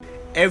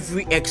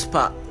Every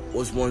expert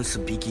was once a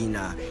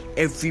beginner.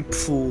 Every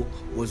pro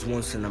was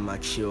once an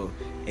amateur.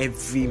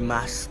 Every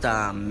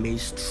master,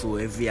 maestro,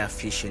 every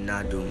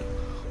aficionado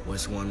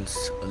was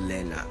once a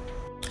learner.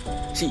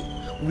 See,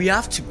 we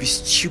have to be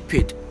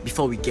stupid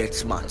before we get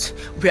smart.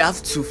 We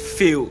have to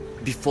fail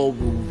before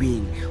we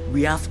win.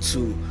 We have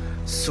to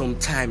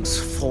sometimes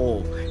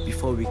fall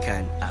before we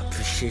can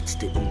appreciate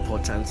the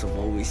importance of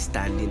always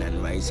standing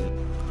and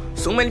rising.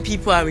 So many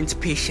people aren't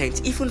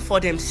patient even for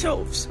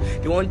themselves.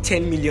 They want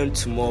 10 million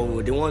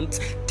tomorrow. They want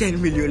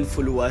 10 million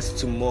followers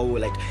tomorrow.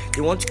 Like,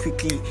 they want to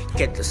quickly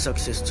get the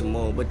success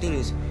tomorrow. But the thing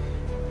is,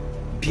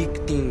 big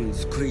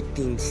things, great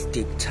things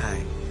take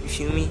time. You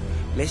feel me?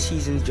 Messi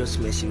isn't just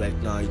Messi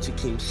right now. It took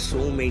him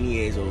so many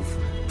years of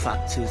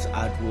practice,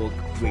 hard work,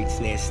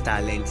 greatness,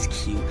 talent,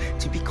 skill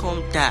to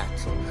become that.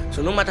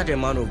 So no matter the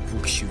amount of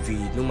books you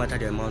read, no matter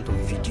the amount of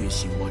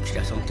videos you watch,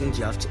 there are some things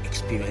you have to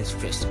experience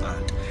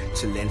firsthand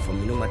to learn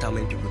from it. No matter how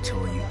many people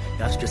tell you, you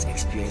have to just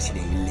experience it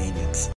and you learn it.